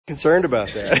concerned about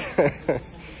that.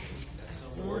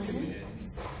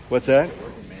 What's that?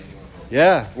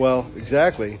 Yeah, well,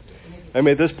 exactly. I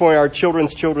mean, at this point, our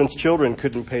children's children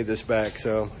couldn't pay this back.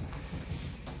 So,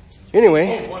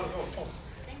 anyway.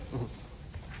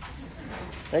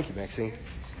 Thank you, Maxine.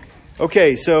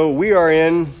 Okay, so we are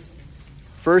in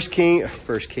First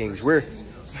Kings. We're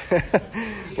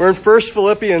in First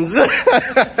Philippians.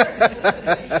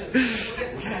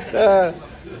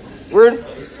 We're in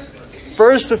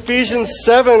First Ephesians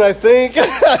 7, I think.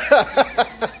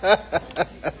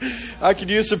 I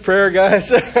could use some prayer, guys.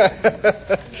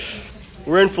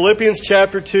 We're in Philippians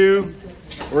chapter 2.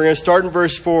 We're going to start in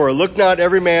verse 4. Look not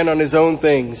every man on his own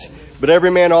things, but every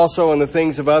man also on the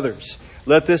things of others.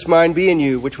 Let this mind be in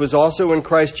you, which was also in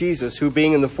Christ Jesus, who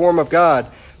being in the form of God,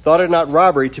 thought it not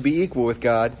robbery to be equal with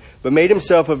God, but made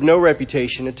himself of no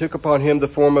reputation, and took upon him the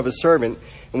form of a servant,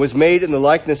 and was made in the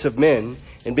likeness of men.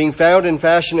 And being found in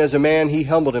fashion as a man, he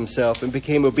humbled himself, and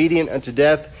became obedient unto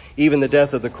death, even the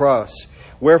death of the cross.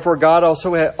 Wherefore God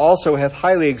also hath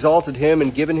highly exalted him,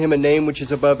 and given him a name which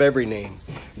is above every name,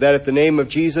 that at the name of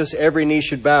Jesus every knee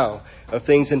should bow, of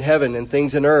things in heaven, and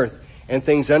things in earth, and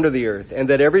things under the earth, and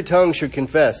that every tongue should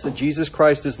confess that Jesus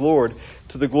Christ is Lord,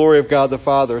 to the glory of God the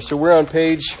Father. So we're on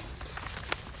page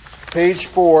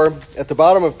 4, at the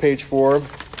bottom of page 4.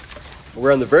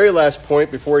 We're on the very last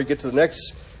point before we get to the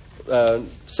next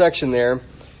section there.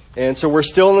 And so we're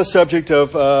still on the subject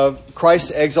of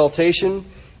Christ's exaltation,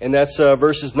 and that's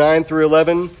verses 9 through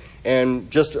 11. And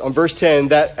just on verse 10,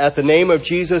 that at the name of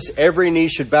Jesus every knee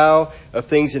should bow, of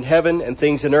things in heaven and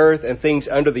things in earth and things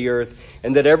under the earth,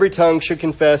 and that every tongue should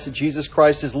confess that Jesus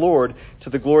Christ is Lord, to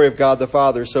the glory of God the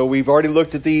Father. So we've already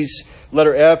looked at these.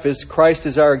 Letter F is Christ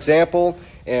is our example,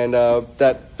 and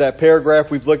that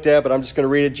paragraph we've looked at, but I'm just going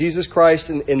to read it. Jesus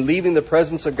Christ, in leaving the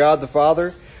presence of God the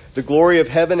Father, the glory of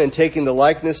heaven, and taking the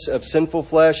likeness of sinful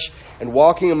flesh, and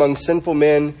walking among sinful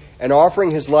men, and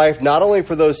offering his life not only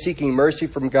for those seeking mercy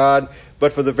from God,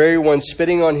 but for the very ones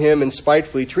spitting on him and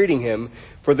spitefully treating him.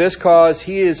 For this cause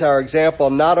he is our example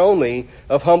not only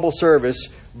of humble service,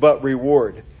 but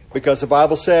reward. Because the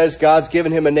Bible says God's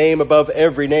given him a name above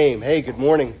every name. Hey, good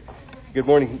morning. Good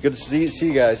morning. Good to see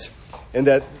you guys. And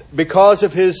that because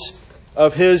of his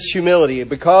humility,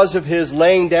 because of his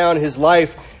laying down his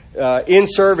life in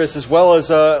service, as well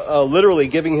as literally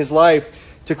giving his life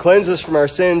to cleanse us from our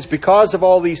sins, because of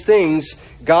all these things,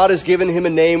 God has given him a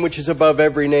name which is above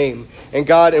every name. And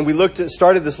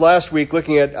started this last week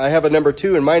looking at, I have a number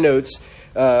 2 in my notes,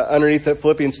 underneath that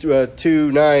Philippians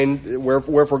 2:9,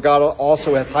 wherefore God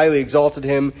also hath highly exalted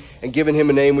him and given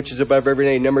him a name which is above every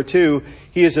name. Number 2,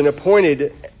 he is an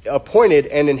appointed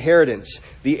an inheritance,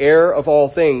 the heir of all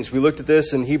things. We looked at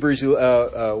this in Hebrews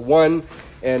 1,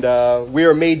 and we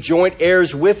are made joint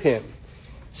heirs with him.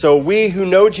 So we who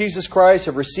know Jesus Christ,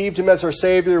 have received him as our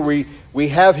Savior, we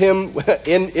have him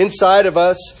inside of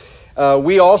us.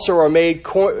 We also are made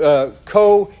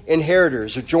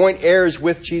co-inheritors, or joint heirs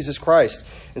with Jesus Christ.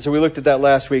 And so we looked at that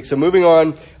last week. So moving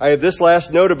on, I have this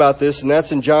last note about this, and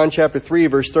that's in John chapter 3,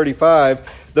 verse 35.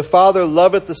 The Father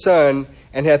loveth the Son,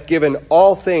 and hath given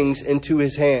all things into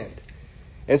his hand.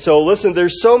 And so listen,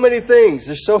 there's so many things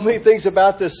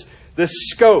about this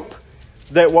scope,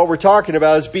 that what we're talking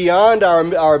about is beyond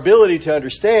our ability to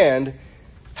understand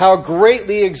how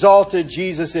greatly exalted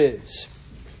Jesus is.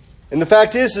 And the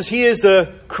fact is he is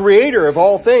the creator of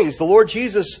all things. The Lord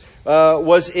Jesus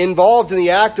was involved in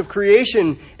the act of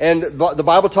creation, and the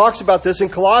Bible talks about this in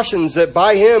Colossians, that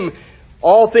by him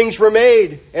all things were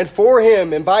made, and for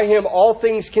him and by him all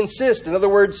things consist. In other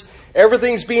words,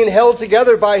 everything's being held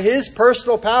together by his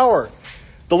personal power.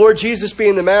 The Lord Jesus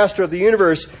being the master of the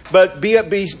universe. But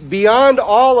beyond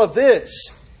all of this,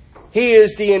 he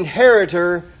is the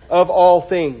inheritor of all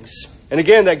things. And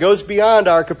again, that goes beyond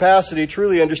our capacity to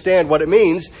truly understand what it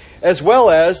means, as well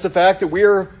as the fact that we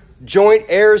are joint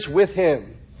heirs with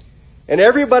him. And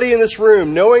everybody in this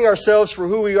room, knowing ourselves for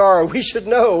who we are, we should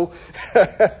know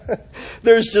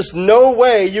there's just no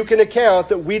way you can account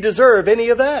that we deserve any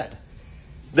of that.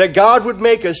 That God would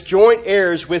make us joint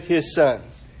heirs with his Son.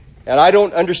 And I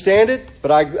don't understand it,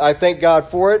 but I thank God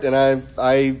for it, and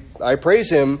I praise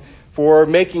him for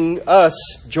making us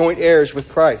joint heirs with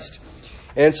Christ.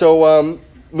 And so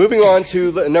moving on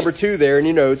to number 2 there in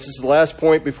your notes, this is the last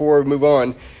point before we move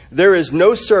on. There is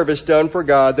no service done for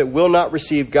God that will not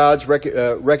receive God's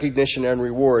recognition and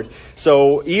reward.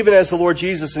 So even as the Lord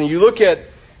Jesus, and you look at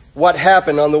what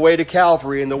happened on the way to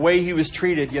Calvary and the way he was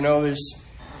treated,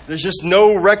 there's just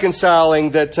no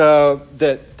reconciling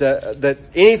that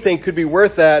anything could be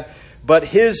worth that. But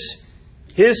his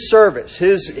service,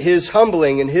 his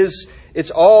humbling, and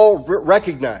it's all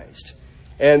recognized.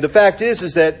 And the fact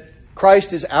is that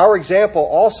Christ is our example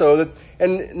also.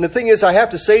 And the thing is, I have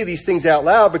to say these things out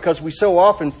loud because we so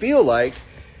often feel like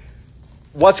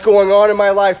what's going on in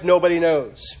my life, nobody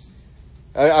knows.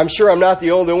 I'm sure I'm not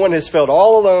the only one who has felt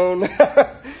all alone.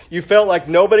 You felt like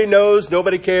nobody knows,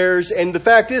 nobody cares. And the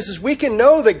fact is we can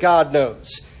know that God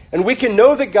knows. And we can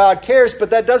know that God cares, but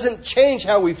that doesn't change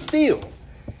how we feel.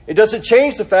 It doesn't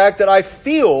change the fact that I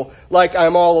feel like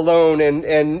I'm all alone and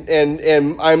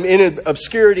I'm in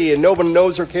obscurity and no one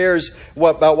knows or cares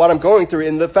about what I'm going through.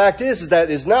 And the fact is that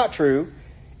is not true.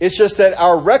 It's just that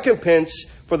our recompense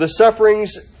for the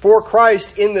sufferings for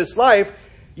Christ in this life,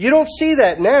 you don't see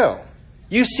that now.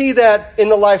 You see that in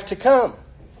the life to come.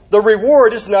 The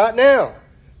reward is not now.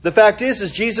 The fact is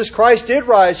Jesus Christ did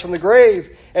rise from the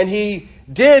grave, and He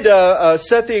did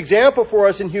set the example for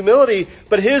us in humility,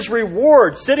 but His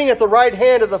reward, sitting at the right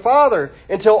hand of the Father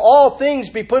until all things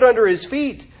be put under His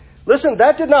feet. Listen,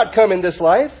 that did not come in this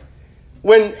life.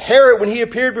 When He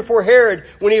appeared before Herod,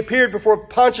 when He appeared before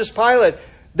Pontius Pilate,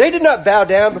 they did not bow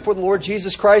down before the Lord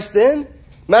Jesus Christ then.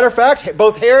 Matter of fact,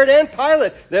 both Herod and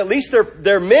Pilate, at least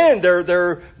their men,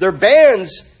 their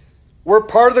bands, were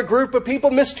part of the group of people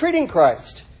mistreating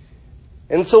Christ.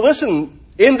 And so listen,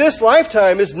 in this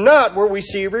lifetime is not where we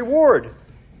see reward.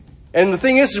 And the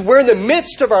thing is we're in the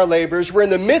midst of our labors, we're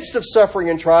in the midst of suffering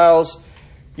and trials.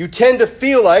 You tend to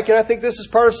feel like, and I think this is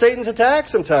part of Satan's attack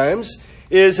sometimes,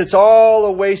 is it's all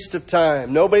a waste of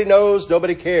time. Nobody knows,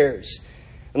 nobody cares.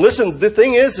 And listen, the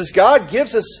thing is God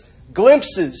gives us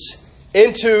glimpses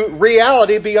into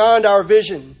reality beyond our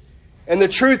vision. And the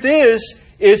truth is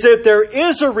that there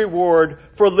is a reward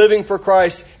for living for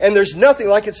Christ. And there's nothing,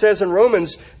 like it says in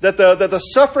Romans, that the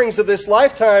sufferings of this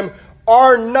lifetime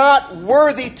are not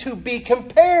worthy to be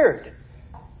compared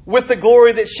with the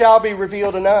glory that shall be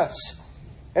revealed in us.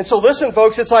 And so listen,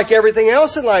 folks, it's like everything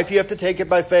else in life. You have to take it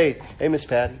by faith. Hey, Miss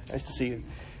Patty, nice to see you.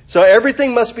 So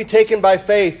everything must be taken by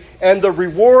faith. And the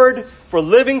reward for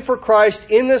living for Christ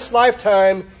in this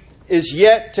lifetime is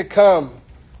yet to come.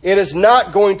 It is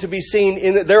not going to be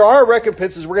seen there are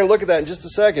recompenses. We're going to look at that in just a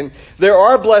second. There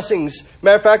are blessings.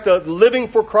 Matter of fact, the living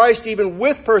for Christ, even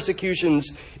with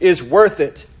persecutions, is worth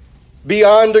it.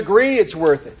 Beyond degree, it's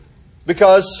worth it.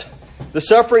 Because the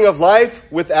suffering of life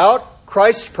without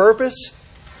Christ's purpose,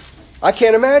 I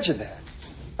can't imagine that.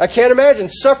 I can't imagine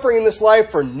suffering in this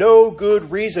life for no good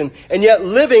reason. And yet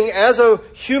living as a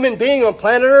human being on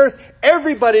planet Earth,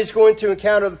 everybody's going to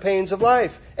encounter the pains of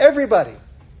life. Everybody.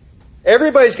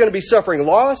 Everybody's going to be suffering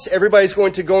loss. Everybody's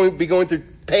going to be going through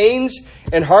pains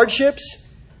and hardships.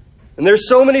 And there's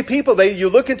so many people, you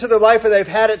look into their life and they've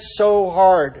had it so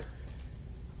hard.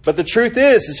 But the truth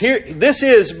is this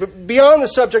is, beyond the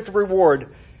subject of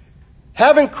reward,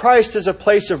 having Christ as a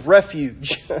place of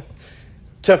refuge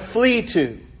to flee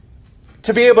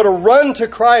to be able to run to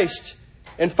Christ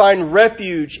and find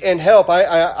refuge and help.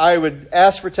 I would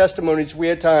ask for testimonies if we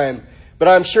had time. But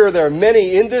I'm sure there are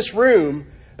many in this room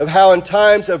of how in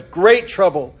times of great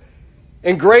trouble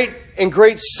and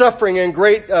great suffering and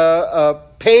great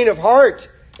pain of heart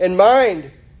and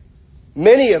mind,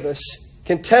 many of us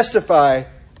can testify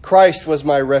Christ was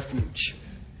my refuge.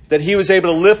 That He was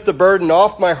able to lift the burden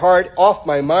off my heart, off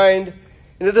my mind.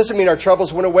 And it doesn't mean our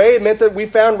troubles went away. It meant that we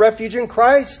found refuge in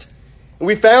Christ. And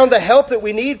we found the help that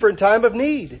we need for a time of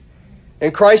need.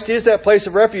 And Christ is that place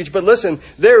of refuge. But listen,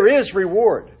 there is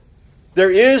reward.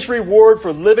 There is reward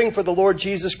for living for the Lord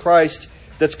Jesus Christ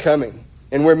that's coming.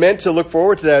 And we're meant to look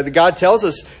forward to that. God tells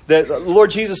us that the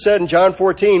Lord Jesus said in John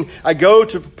 14, I go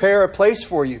to prepare a place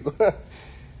for you.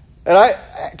 And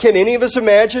can any of us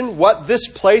imagine what this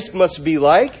place must be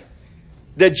like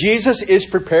that Jesus is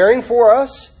preparing for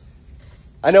us?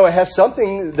 I know it has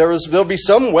something, there'll be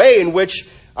some way in which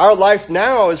our life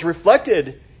now is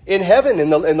reflected in heaven, in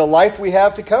the life we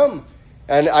have to come.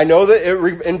 And I know that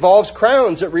it involves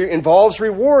crowns, it involves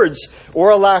rewards,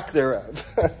 or a lack thereof.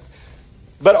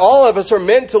 But all of us are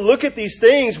meant to look at these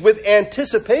things with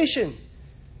anticipation.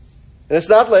 And it's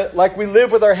not like we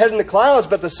live with our head in the clouds,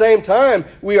 but at the same time,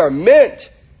 we are meant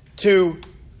to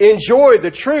enjoy the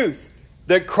truth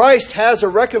that Christ has a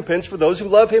recompense for those who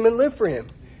love Him and live for Him.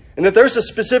 And that there's a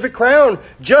specific crown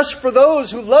just for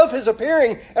those who love His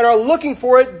appearing and are looking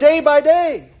for it day by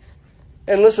day.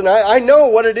 And listen, I know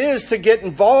what it is to get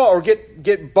involved or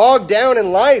get bogged down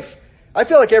in life. I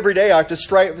feel like every day I have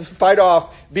to fight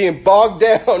off being bogged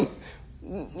down.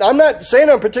 I'm not saying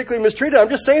I'm particularly mistreated. I'm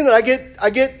just saying that I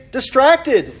get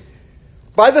distracted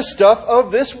by the stuff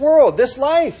of this world, this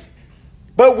life.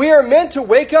 But we are meant to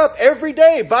wake up every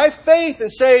day by faith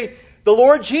and say, the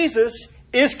Lord Jesus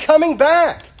is coming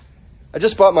back. I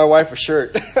just bought my wife a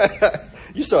shirt.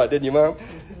 You saw it, didn't you, Mom?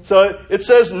 So it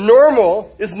says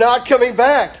normal is not coming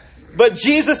back, but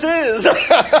Jesus is.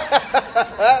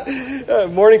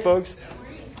 Morning, folks.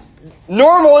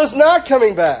 Normal is not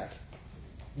coming back.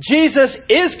 Jesus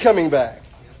is coming back.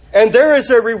 And there is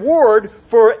a reward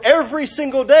for every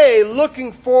single day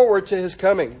looking forward to His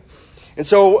coming. And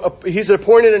so He's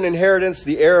appointed an inheritance,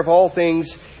 the heir of all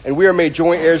things, and we are made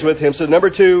joint heirs with Him. So number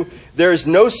 2, there is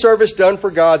no service done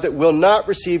for God that will not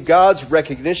receive God's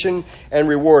recognition and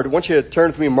reward. I want you to turn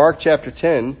with me to Mark chapter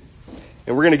 10.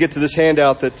 And we're going to get to this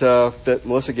handout that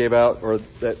Melissa gave out, or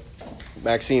that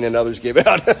Maxine and others gave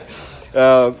out.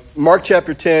 Mark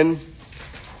chapter 10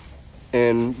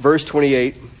 and verse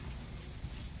 28.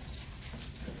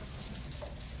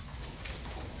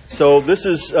 So this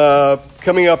is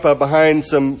coming up behind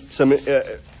some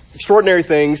extraordinary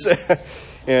things.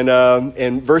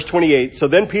 And verse 28. So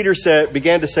then Peter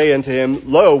began to say unto him,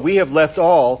 Lo, we have left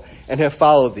all and have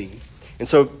followed thee. And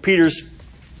so Peter's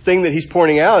thing that he's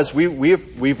pointing out is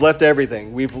we've left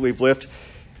everything. We've left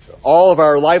all of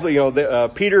our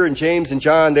livelihood. Peter and James and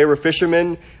John, they were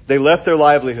fishermen. They left their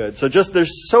livelihood. So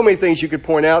there's so many things you could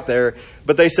point out there.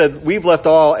 But they said, we've left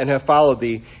all and have followed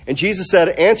thee. And Jesus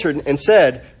answered and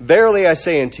said, Verily I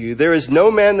say unto you, there is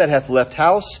no man that hath left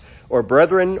house or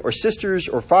brethren or sisters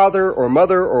or father or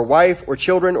mother or wife or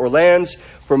children or lands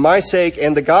for my sake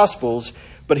and the gospel's,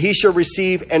 but he shall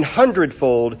receive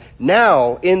 100-fold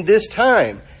now in this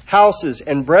time houses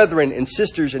and brethren and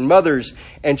sisters and mothers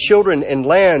and children and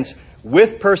lands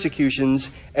with persecutions,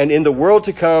 and in the world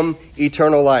to come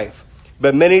eternal life.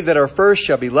 But many that are first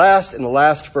shall be last, and the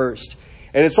last first.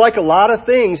 And it's like a lot of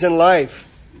things in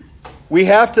life. We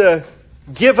have to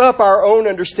give up our own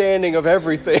understanding of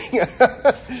everything.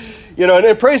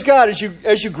 And praise God, as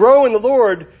you grow in the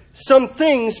Lord, some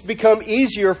things become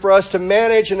easier for us to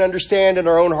manage and understand in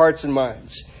our own hearts and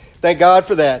minds. Thank God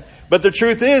for that. But the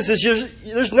truth is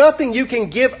there's nothing you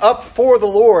can give up for the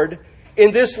Lord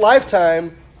in this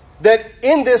lifetime that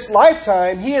in this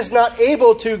lifetime He is not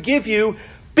able to give you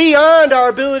beyond our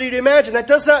ability to imagine. That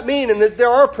does not mean, and that there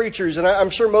are preachers, and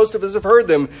I'm sure most of us have heard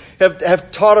them,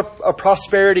 have taught a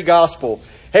prosperity gospel.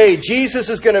 Hey, Jesus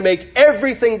is going to make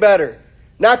everything better.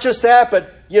 Not just that,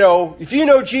 but, if you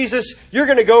know Jesus, you're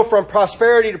going to go from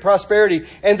prosperity to prosperity.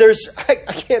 And I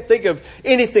can't think of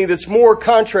anything that's more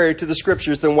contrary to the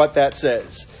Scriptures than what that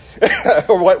says,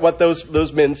 or what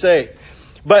those men say.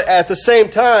 But at the same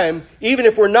time, even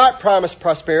if we're not promised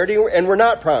prosperity, and we're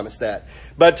not promised that,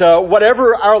 but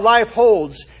whatever our life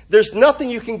holds, there's nothing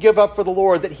you can give up for the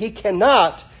Lord that He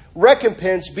cannot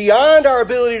recompense beyond our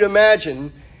ability to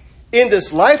imagine in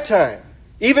this lifetime,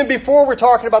 even before we're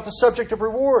talking about the subject of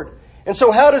reward. And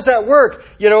so how does that work?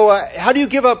 How do you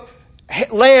give up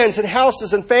lands and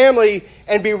houses and family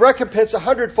and be recompensed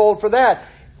 100-fold for that?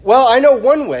 Well, I know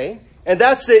one way, and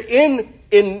that's that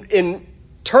in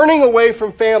turning away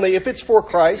from family, if it's for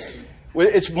Christ,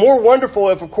 it's more wonderful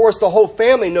if, of course, the whole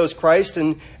family knows Christ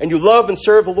and you love and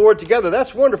serve the Lord together.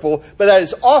 That's wonderful, but that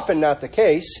is often not the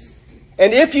case.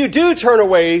 And if you do turn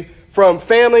away from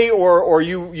family or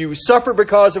you suffer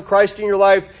because of Christ in your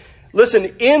life,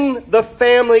 listen, in the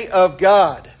family of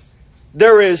God,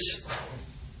 there is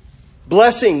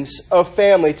blessings of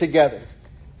family together.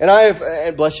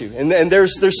 And bless you. And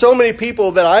there's so many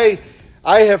people that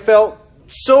I have felt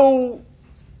so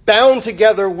bound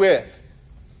together with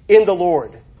in the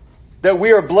Lord, that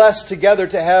we are blessed together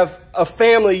to have a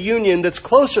family union that's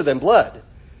closer than blood.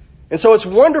 And so it's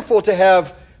wonderful to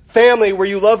have family where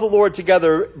you love the Lord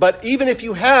together, but even if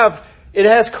you have, it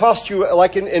has cost you,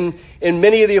 like in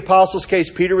many of the apostles' case,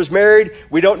 Peter was married.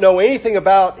 We don't know anything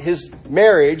about his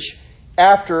marriage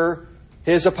after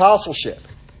his apostleship.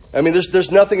 I mean,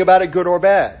 there's nothing about it good or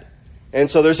bad. And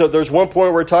so there's one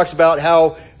point where it talks about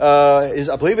how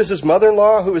I believe it's his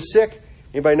mother-in-law who was sick.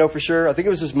 Anybody know for sure? I think it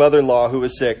was his mother-in-law who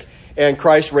was sick, and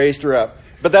Christ raised her up.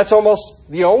 But that's almost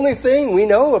the only thing we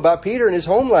know about Peter and his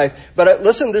home life. But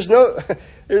listen,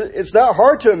 it's not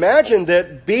hard to imagine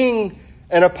that being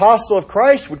an apostle of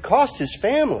Christ would cost his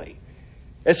family,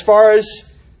 as far as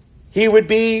he would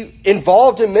be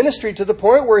involved in ministry to the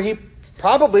point where he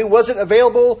probably wasn't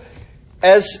available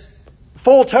as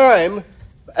full-time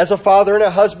as a father and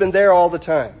a husband there all the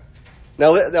time.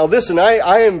 Now listen,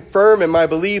 I am firm in my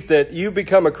belief that you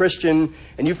become a Christian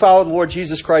and you follow the Lord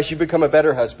Jesus Christ, you become a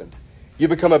better husband. You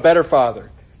become a better father.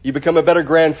 You become a better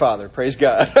grandfather. Praise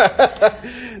God.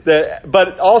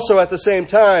 But also at the same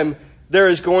time, there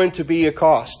is going to be a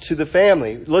cost to the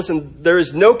family. Listen, there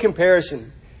is no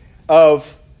comparison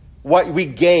of what we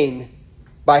gain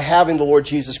by having the Lord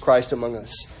Jesus Christ among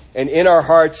us and in our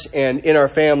hearts and in our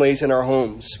families and our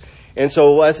homes. And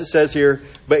so, as it says here,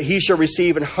 but he shall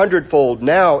receive 100-fold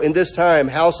now in this time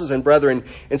houses and brethren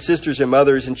and sisters and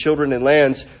mothers and children and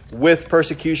lands, with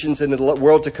persecutions in the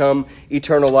world to come,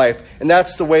 eternal life. And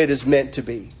that's the way it is meant to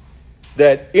be.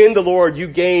 That in the Lord you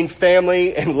gain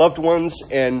family and loved ones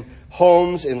and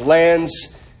homes and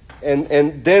lands.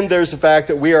 And then there's the fact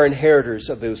that we are inheritors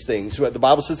of those things. The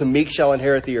Bible says the meek shall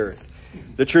inherit the earth.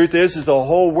 The truth is the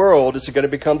whole world is going to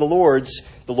become the Lord's.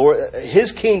 The Lord,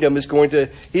 His kingdom He's going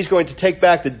to take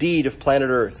back the deed of planet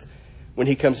Earth when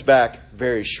He comes back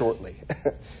very shortly.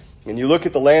 And you look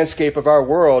at the landscape of our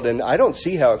world, and I don't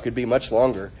see how it could be much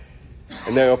longer.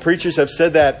 And preachers have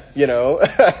said that,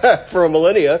 for a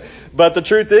millennia. But the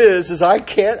truth is I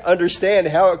can't understand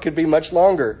how it could be much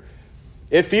longer.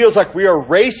 It feels like we are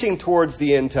racing towards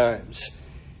the end times.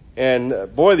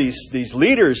 And boy, these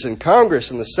leaders in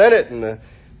Congress and the Senate,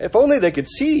 if only they could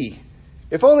see,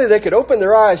 if only they could open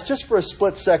their eyes just for a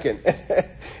split second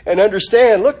and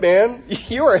understand, look, man,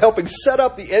 you are helping set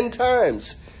up the end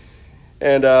times.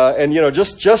 And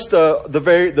just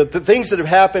the things that have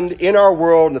happened in our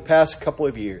world in the past couple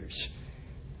of years.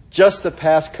 Just the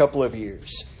past couple of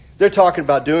years. They're talking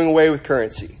about doing away with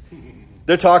currency.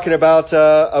 They're talking about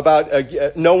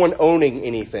no one owning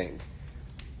anything.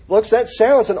 Looks, that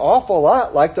sounds an awful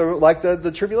lot like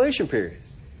the tribulation period,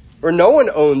 where no one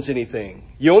owns anything.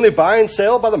 You only buy and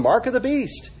sell by the mark of the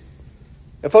beast.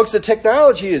 And folks, the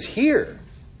technology is here.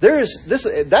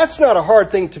 That's not a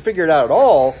hard thing to figure it out at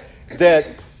all.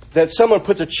 That someone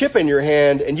puts a chip in your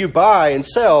hand and you buy and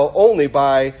sell only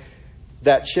by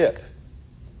that chip.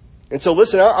 And so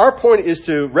listen, our point is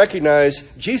to recognize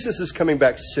Jesus is coming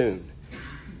back soon.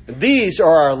 These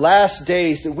are our last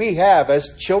days that we have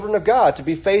as children of God to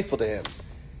be faithful to Him.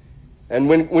 And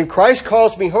when Christ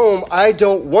calls me home, I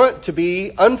don't want to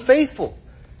be unfaithful.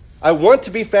 I want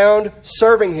to be found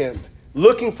serving Him,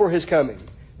 looking for His coming,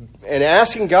 and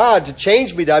asking God to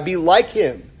change me to be like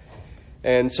Him.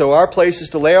 And so our place is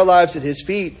to lay our lives at His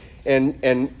feet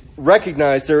and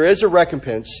recognize there is a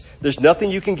recompense. There's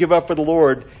nothing you can give up for the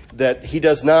Lord that He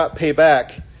does not pay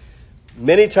back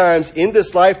many times in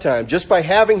this lifetime, just by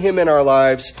having Him in our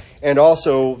lives. And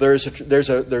also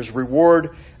there's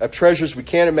reward of treasures we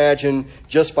can't imagine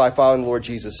just by following the Lord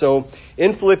Jesus. So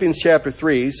in Philippians chapter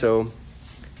 3, so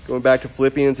going back to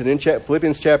Philippians, and in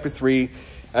Philippians chapter 3,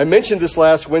 I mentioned this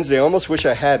last Wednesday. I almost wish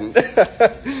I hadn't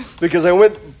because I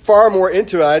went far more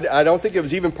into it. I don't think it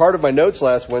was even part of my notes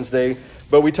last Wednesday,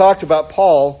 but we talked about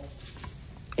Paul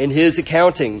and his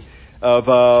accounting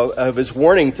of his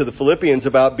warning to the Philippians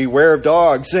about beware of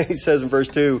dogs. He says in verse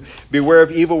 2, beware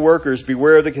of evil workers,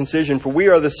 beware of the concision, for we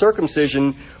are the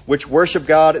circumcision which worship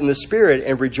God in the Spirit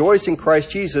and rejoice in Christ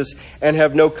Jesus and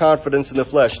have no confidence in the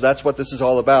flesh. That's what this is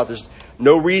all about. There's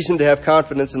no reason to have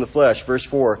confidence in the flesh. Verse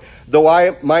 4, though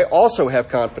I might also have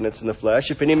confidence in the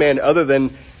flesh, if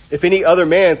any other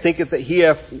man thinketh that he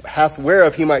hath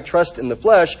whereof he might trust in the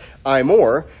flesh, I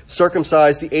more,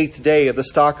 circumcised the 8th day of the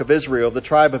stock of Israel, of the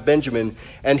tribe of Benjamin,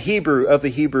 and Hebrew of the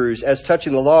Hebrews, as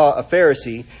touching the law a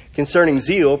Pharisee, concerning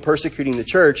zeal, persecuting the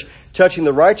church, touching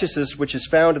the righteousness which is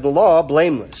found in the law,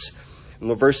 blameless.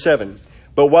 And verse 7,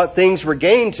 but what things were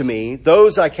gained to me,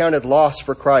 those I counted loss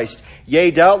for Christ.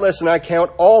 Yea, doubtless, and I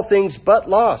count all things but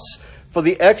loss, for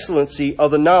the excellency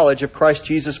of the knowledge of Christ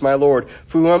Jesus my Lord,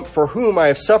 for whom I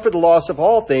have suffered the loss of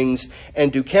all things,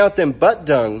 and do count them but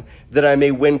dung, that I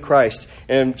may win Christ.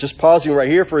 And just pausing right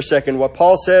here for a second, what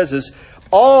Paul says is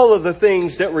all of the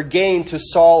things that were gained to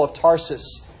Saul of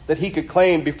Tarsus that he could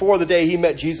claim before the day he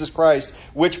met Jesus Christ,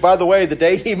 which, by the way, the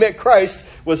day he met Christ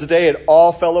was the day it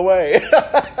all fell away.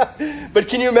 But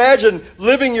can you imagine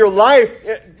living your life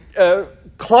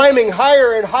climbing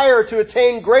higher and higher to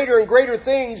attain greater and greater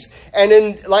things? And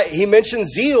in, like he mentioned,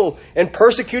 zeal and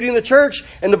persecuting the church.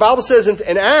 And the Bible says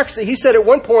in Acts that he said at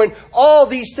one point, all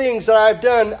these things that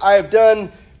I have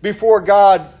done before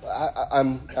God.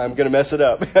 I'm going to mess it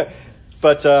up.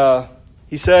 But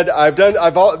he said, I've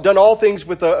done all things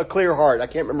with a clear heart. I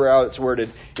can't remember how it's worded.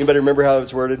 Anybody remember how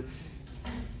it's worded?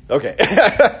 Okay.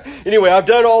 Anyway, I've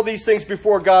done all these things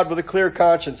before God with a clear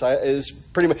conscience. Is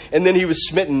pretty much, and then he was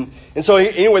smitten. And so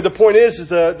anyway, the point is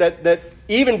that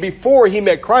even before he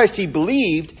met Christ, he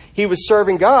believed he was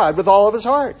serving God with all of his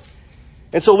heart.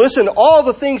 And so listen, all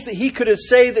the things that he could have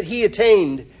said that he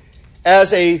attained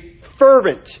as a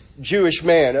fervent Jewish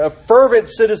man, a fervent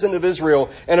citizen of Israel,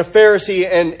 and a Pharisee,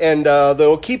 and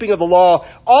the keeping of the law,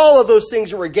 all of those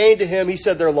things that were gained to him, he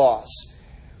said they're loss.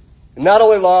 Not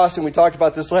only lost, and we talked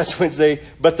about this last Wednesday,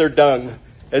 but they're dung.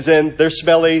 As in, they're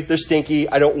smelly, they're stinky.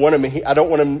 I don't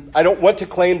want to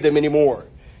claim them anymore.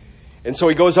 And so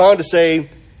he goes on to say,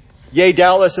 yea,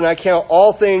 doubtless, and I count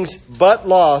all things but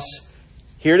loss.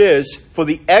 Here it is, for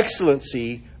the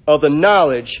excellency of the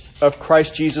knowledge of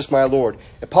Christ Jesus my Lord.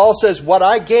 And Paul says, what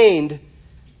I gained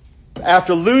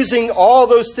after losing all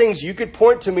those things, you could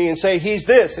point to me and say, he's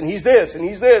this, and he's this, and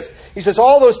he's this. He says,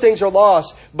 all those things are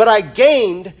lost, but I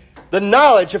gained the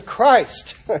knowledge of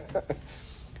Christ.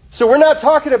 So we're not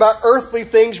talking about earthly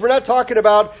things. We're not talking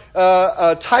about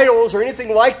titles or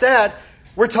anything like that.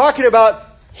 We're talking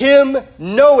about him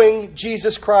knowing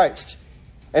Jesus Christ.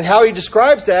 And how he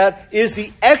describes that is the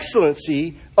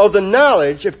excellency of the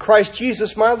knowledge of Christ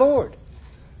Jesus my Lord.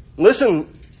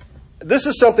 Listen, this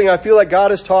is something I feel like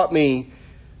God has taught me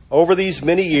over these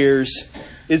many years,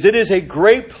 is it is a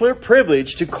great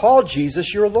privilege to call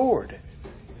Jesus your Lord.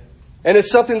 And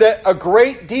it's something that a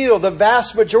great deal, the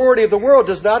vast majority of the world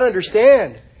does not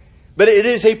understand. But it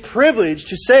is a privilege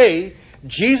to say,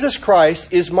 Jesus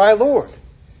Christ is my Lord.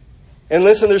 And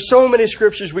listen, there's so many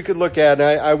scriptures we could look at,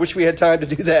 and I wish we had time to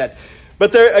do that.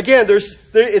 But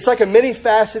it's like a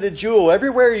many-faceted jewel.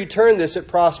 Everywhere you turn this, it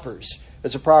prospers.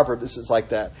 It's a proverb. This is like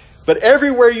that. But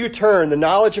everywhere you turn, the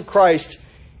knowledge of Christ,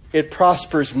 it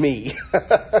prospers me.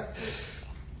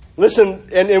 Listen,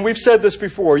 and we've said this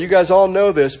before. You guys all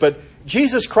know this, but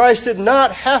Jesus Christ did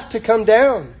not have to come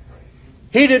down.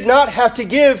 He did not have to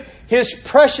give his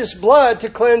precious blood to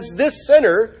cleanse this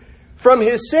sinner from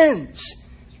his sins.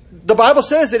 The Bible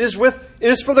says it is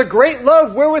for the great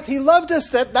love wherewith he loved us.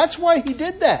 That's why he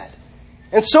did that.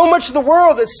 And so much of the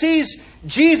world that sees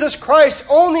Jesus Christ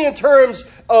only in terms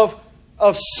of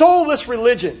soulless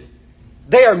religion,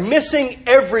 they are missing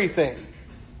everything.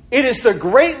 It is the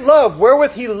great love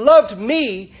wherewith he loved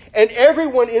me and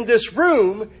everyone in this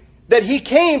room that he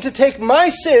came to take my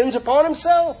sins upon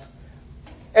himself.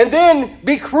 And then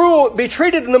be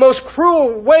treated in the most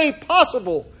cruel way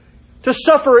possible, to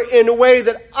suffer in a way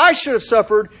that I should have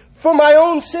suffered for my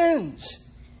own sins.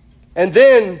 And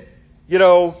then,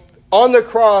 on the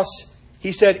cross,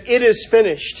 he said, it is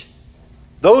finished.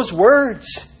 Those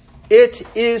words, it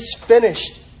is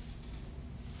finished.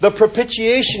 The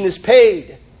propitiation is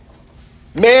paid.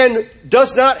 Man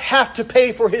does not have to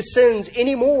pay for his sins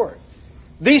anymore.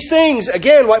 These things,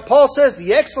 again, what Paul says,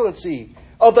 the excellency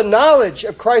of the knowledge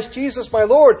of Christ Jesus my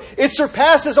Lord, it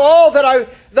surpasses all that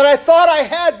I thought I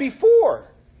had before.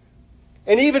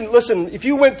 And even, listen, if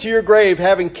you went to your grave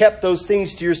having kept those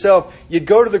things to yourself, you'd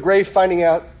go to the grave finding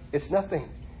out it's nothing.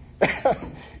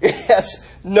 It has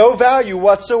no value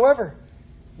whatsoever.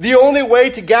 The only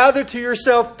way to gather to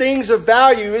yourself things of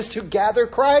value is to gather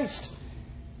Christ.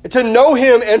 To know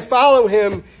him and follow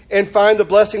him and find the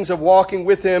blessings of walking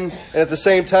with him and at the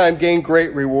same time gain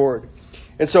great reward.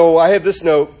 And so I have this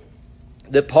note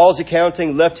that Paul's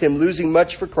accounting left him losing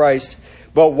much for Christ,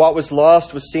 but what was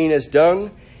lost was seen as dung,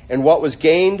 and what was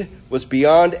gained was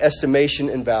beyond estimation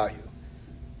and value.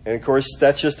 And of course,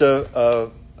 that's just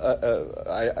a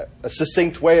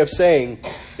succinct way of saying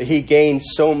that he gained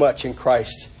so much in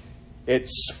Christ.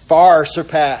 It's far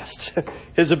surpassed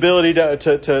his ability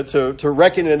to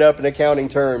reckon it up in accounting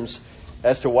terms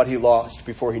as to what he lost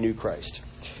before he knew Christ.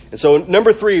 And so,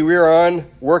 number 3, we are on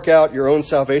work out your own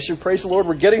salvation. Praise the Lord,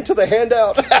 we're getting to the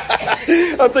handout.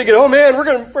 I'm thinking, oh man, we're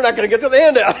not going to get to the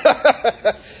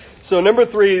handout. So, number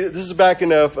 3, this is back in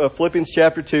Philippians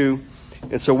chapter 2.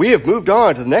 And so we have moved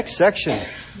on to the next section.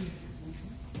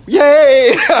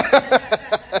 Yay!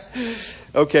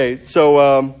 Okay,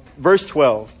 so verse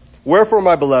 12. Wherefore,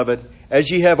 my beloved, as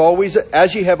ye have always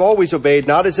obeyed,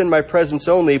 not as in my presence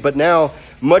only, but now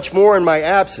much more in my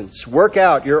absence, work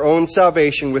out your own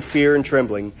salvation with fear and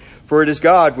trembling. For it is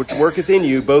God which worketh in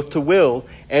you both to will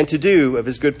and to do of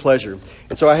his good pleasure.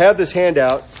 And so I have this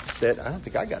handout that I don't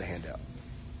think I got a handout.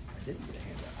 I didn't get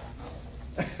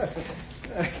a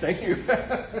handout. Thank you.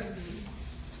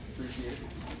 Appreciate it.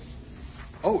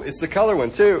 Oh, it's the color one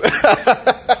too.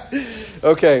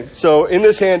 Okay, so in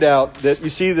this handout that you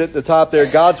see at the top there,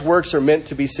 God's works are meant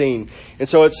to be seen. And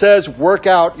so it says, work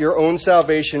out your own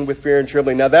salvation with fear and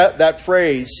trembling. Now that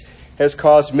phrase has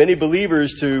caused many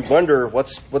believers to wonder,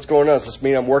 what's going on? Does this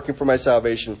mean I'm working for my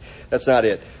salvation? That's not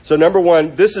it. So number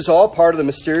 1, this is all part of the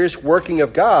mysterious working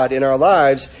of God in our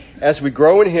lives as we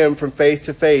grow in him from faith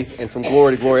to faith and from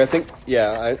glory to glory. I think,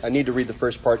 I need to read the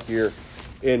first part here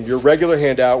in your regular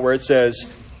handout where it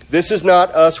says, this is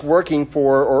not us working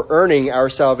for or earning our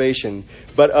salvation,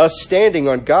 but us standing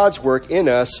on God's work in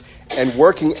us and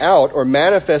working out or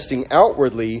manifesting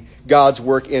outwardly God's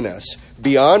work in us,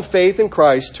 beyond faith in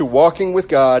Christ to walking with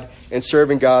God and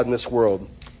serving God in this world.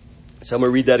 So I'm going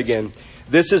to read that again.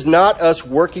 This is not us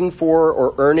working for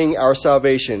or earning our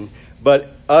salvation,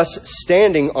 but us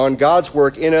standing on God's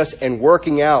work in us and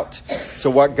working out So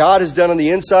what God has done on the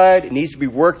inside, it needs to be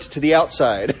worked to the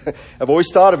outside. I've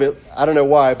always thought of it, I don't know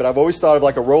why, but I've always thought of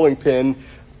like a rolling pin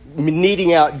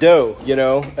kneading out dough,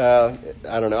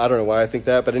 I don't know why I think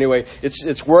that, but anyway,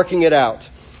 it's working it out.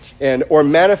 Or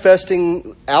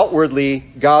manifesting outwardly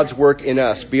God's work in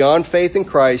us, beyond faith in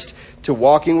Christ to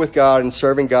walking with God and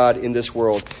serving God in this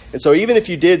world. And so even if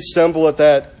you did stumble at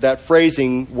that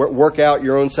phrasing, work out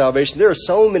your own salvation, there are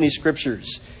so many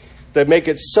scriptures that make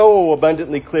it so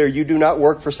abundantly clear you do not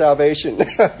work for salvation.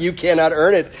 You cannot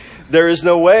earn it. There is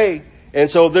no way. And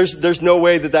so there's no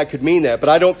way that could mean that. But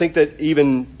I don't think that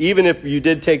even if you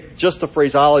did take just the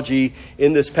phraseology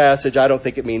in this passage, I don't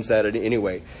think it means that in any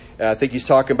way. I think he's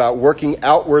talking about working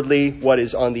outwardly what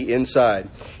is on the inside.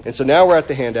 And so now we're at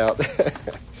the handout.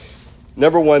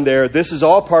 Number 1 there, this is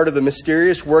all part of the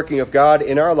mysterious working of God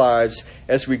in our lives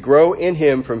as we grow in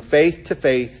Him from faith to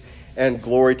faith and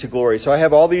glory to glory. So I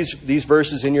have all these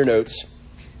verses in your notes.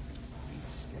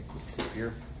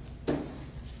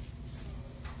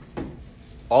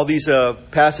 All these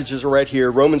passages are right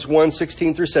here. Romans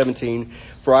 1:16 through 17.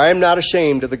 For I am not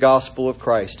ashamed of the gospel of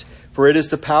Christ, for it is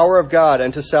the power of God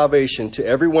unto salvation to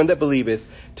everyone that believeth,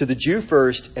 to the Jew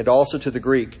first, and also to the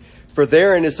Greek. For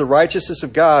therein is the righteousness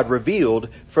of God revealed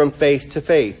from faith to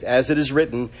faith, as it is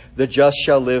written, the just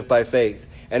shall live by faith.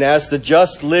 And as the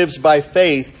just lives by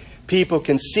faith, people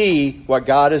can see what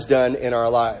God has done in our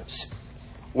lives.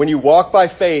 When you walk by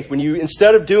faith, when you,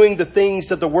 instead of doing the things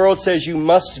that the world says you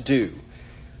must do,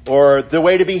 or the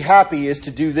way to be happy is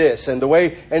to do this, and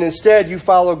instead you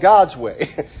follow God's way,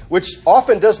 which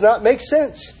often does not make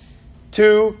sense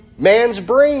to man's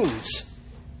brains.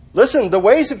 Listen, the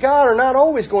ways of God are not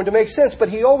always going to make sense, but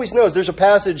He always knows. There's a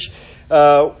passage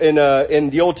in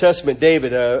the Old Testament,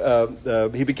 David,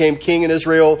 he became king in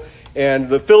Israel, and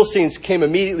the Philistines came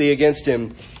immediately against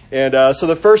him. And so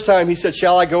the first time he said,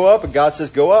 shall I go up? And God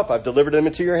says, go up. I've delivered them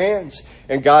into your hands.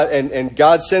 And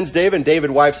God sends David, and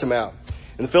David wipes them out.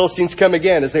 And the Philistines come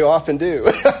again, as they often do.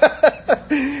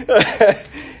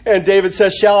 And David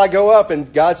says, shall I go up?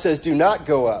 And God says, do not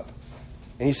go up.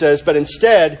 And he says, but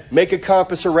instead, make a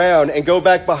compass around and go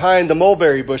back behind the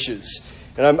mulberry bushes.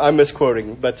 And I'm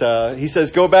misquoting, but he says,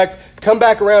 come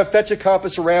back around, fetch a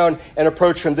compass around, and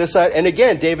approach from this side. And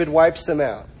again, David wipes them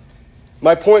out.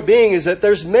 My point being is that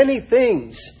there's many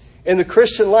things in the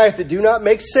Christian life that do not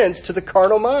make sense to the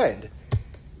carnal mind.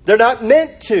 They're not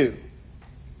meant to.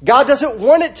 God doesn't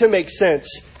want it to make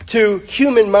sense to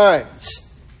human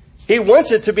minds. He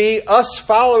wants it to be us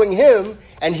following Him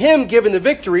and Him giving the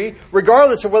victory,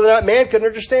 regardless of whether or not man can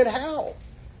understand how.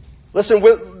 Listen,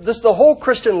 the whole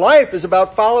Christian life is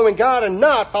about following God and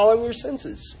not following your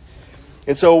senses.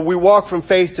 And so we walk from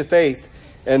faith to faith.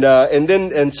 And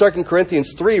then in 2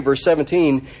 Corinthians 3, verse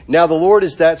 17, now the Lord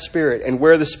is that Spirit, and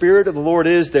where the Spirit of the Lord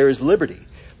is, there is liberty.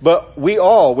 But we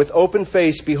all, with open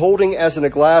face, beholding as in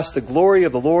a glass the glory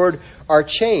of the Lord, are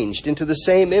changed into the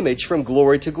same image from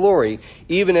glory to glory,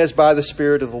 even as by the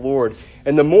Spirit of the Lord.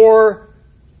 And the more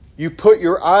you put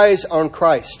your eyes on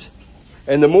Christ,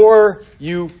 and the more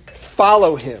you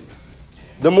follow Him,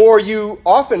 the more you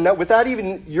often, without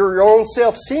even your own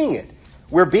self seeing it,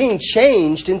 we're being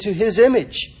changed into His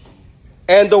image.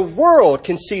 And the world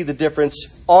can see the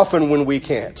difference often when we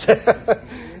can't.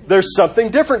 There's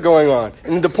something different going on.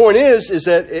 And the point is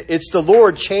that it's the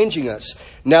Lord changing us.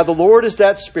 Now the Lord is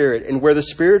that Spirit, and where the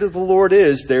Spirit of the Lord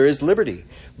is, there is liberty.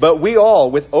 But we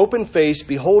all, with open face,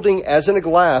 beholding as in a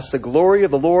glass the glory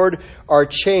of the Lord, are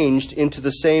changed into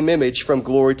the same image from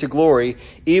glory to glory,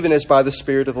 even as by the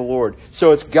Spirit of the Lord.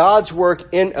 So it's God's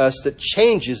work in us that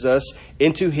changes us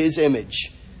into His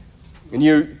image. And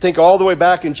you think all the way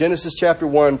back in Genesis chapter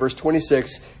 1, verse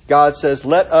 26, God says,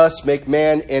 let us make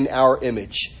man in our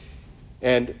image.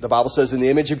 And the Bible says, in the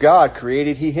image of God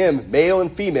created He him, male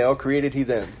and female created He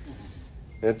them.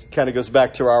 It kind of goes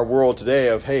back to our world today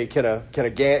of, hey, can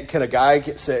a guy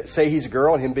say he's a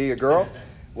girl and him be a girl?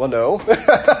 Well, no.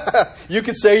 You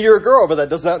could say you're a girl, but that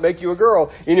does not make you a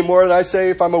girl. Any more than I say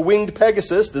if I'm a winged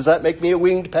Pegasus, does that make me a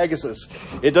winged Pegasus?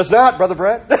 It does not, Brother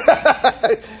Brett.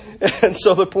 And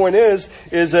so the point is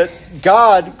that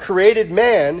God created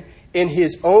man in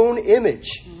His own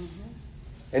image.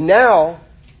 And now,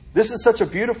 this is such a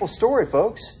beautiful story,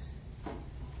 folks.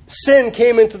 Sin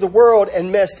came into the world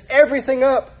and messed everything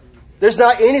up. There's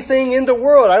not anything in the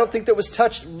world, I don't think,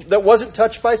 that wasn't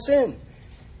touched by sin.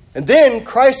 And then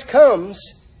Christ comes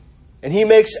and He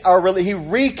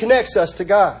reconnects us to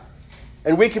God.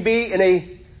 And we can be in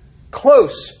a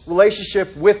close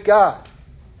relationship with God.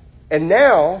 And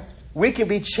now we can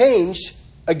be changed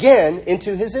again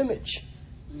into His image.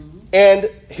 And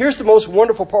here's the most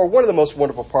wonderful part, one of the most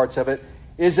wonderful parts of it,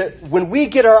 is that when we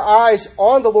get our eyes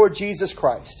on the Lord Jesus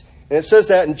Christ, and it says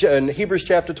that in Hebrews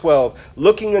chapter 12,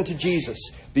 looking unto Jesus,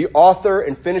 the author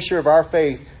and finisher of our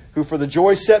faith, who for the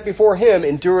joy set before him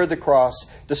endured the cross,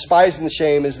 despising the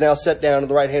shame, is now set down at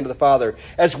the right hand of the Father.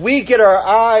 As we get our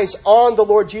eyes on the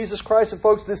Lord Jesus Christ, and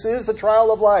folks, this is the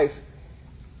trial of life.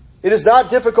 It is not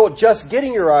difficult just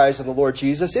getting your eyes on the Lord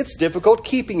Jesus. It's difficult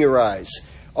keeping your eyes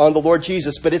on the Lord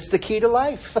Jesus, but it's the key to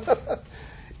life.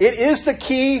 It is the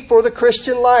key for the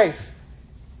Christian life.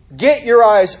 Get your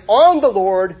eyes on the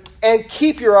Lord and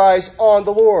keep your eyes on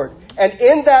the Lord. And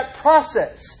in that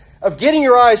process of getting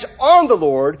your eyes on the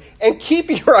Lord and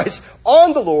keeping your eyes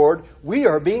on the Lord, we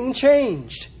are being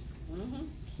changed.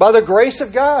 By the grace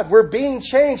of God, we're being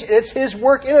changed. It's His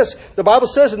work in us. The Bible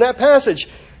says in that passage,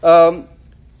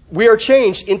 we are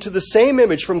changed into the same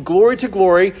image from glory to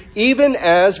glory, even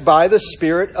as by the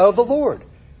Spirit of the Lord.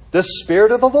 The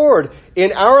Spirit of the Lord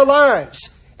in our lives.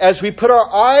 As we put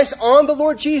our eyes on the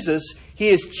Lord Jesus, He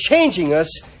is changing us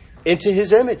into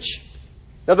His image.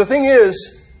 Now the thing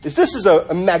is this is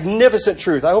a magnificent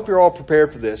truth. I hope you're all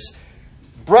prepared for this.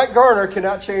 Brett Garner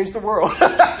cannot change the world.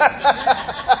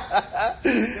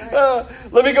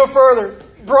 Let me go further.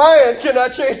 Brian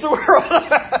cannot change the world.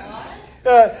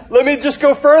 Let me just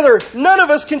go further. None of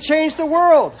us can change the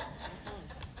world.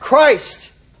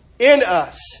 Christ in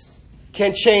us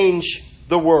can change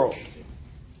the world.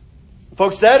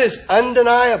 Folks, that is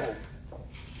undeniable.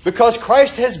 Because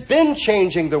Christ has been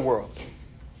changing the world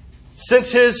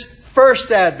since His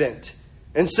first advent.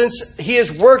 And since He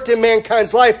has worked in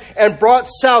mankind's life and brought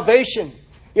salvation.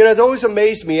 You know, it's always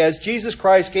amazed me as Jesus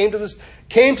Christ came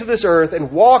to this earth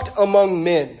and walked among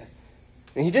men.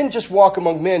 And He didn't just walk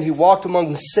among men, He walked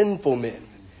among sinful men.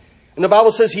 And the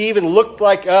Bible says He even looked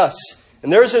like us.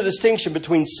 And there's a distinction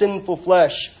between sinful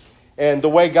flesh and the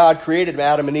way God created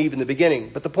Adam and Eve in the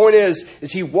beginning. But the point is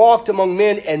He walked among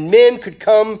men, and men could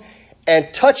come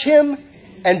and touch Him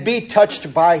and be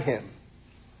touched by Him.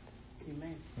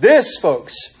 Amen. This,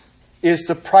 folks, is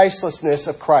the pricelessness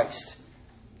of Christ.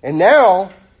 And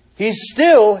now He's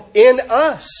still in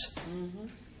us. Mm-hmm.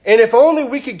 And if only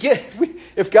we could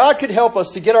if God could help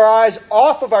us to get our eyes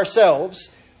off of ourselves,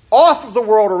 off of the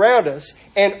world around us,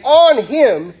 and on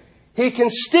Him, He can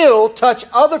still touch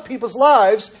other people's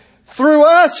lives through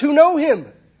us who know Him.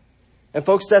 And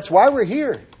folks, that's why we're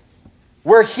here.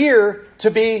 We're here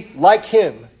to be like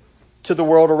Him to the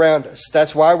world around us.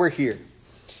 That's why we're here.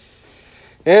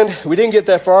 And we didn't get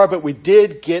that far, but we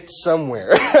did get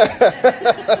somewhere.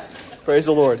 Praise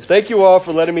the Lord. Thank you all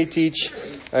for letting me teach.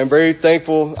 I'm very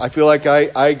thankful. I feel like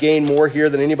I gain more here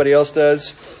than anybody else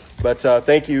does. But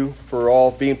thank you for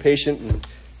all being patient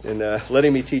and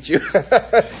letting me teach you.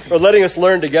 Or letting us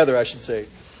learn together, I should say.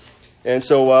 And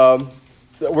so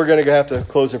we're going to have to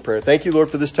close in prayer. Thank you, Lord,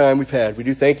 for this time we've had. We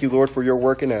do thank you, Lord, for your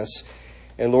work in us.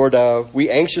 And Lord, we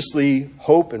anxiously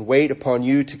hope and wait upon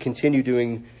you to continue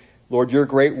doing, Lord, your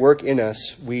great work in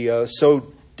us. We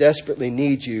so desperately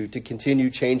need you to continue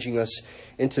changing us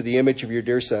into the image of your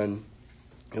dear Son.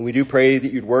 And we do pray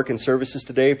that you'd work in services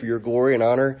today for your glory and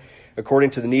honor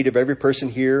according to the need of every person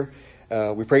here.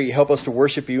 We pray you help us to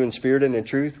worship you in spirit and in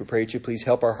truth. We pray that you please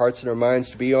help our hearts and our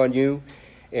minds to be on you.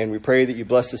 And we pray that you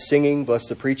bless the singing, bless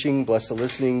the preaching, bless the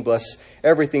listening, bless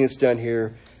everything that's done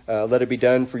here. Let it be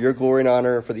done for your glory and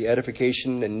honor, for the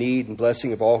edification and need and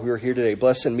blessing of all who are here today.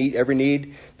 Bless and meet every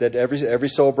need that every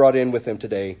soul brought in with them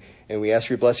today. And we ask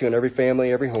for your blessing on every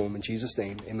family, every home. In Jesus'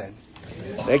 name, amen.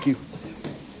 Thank you.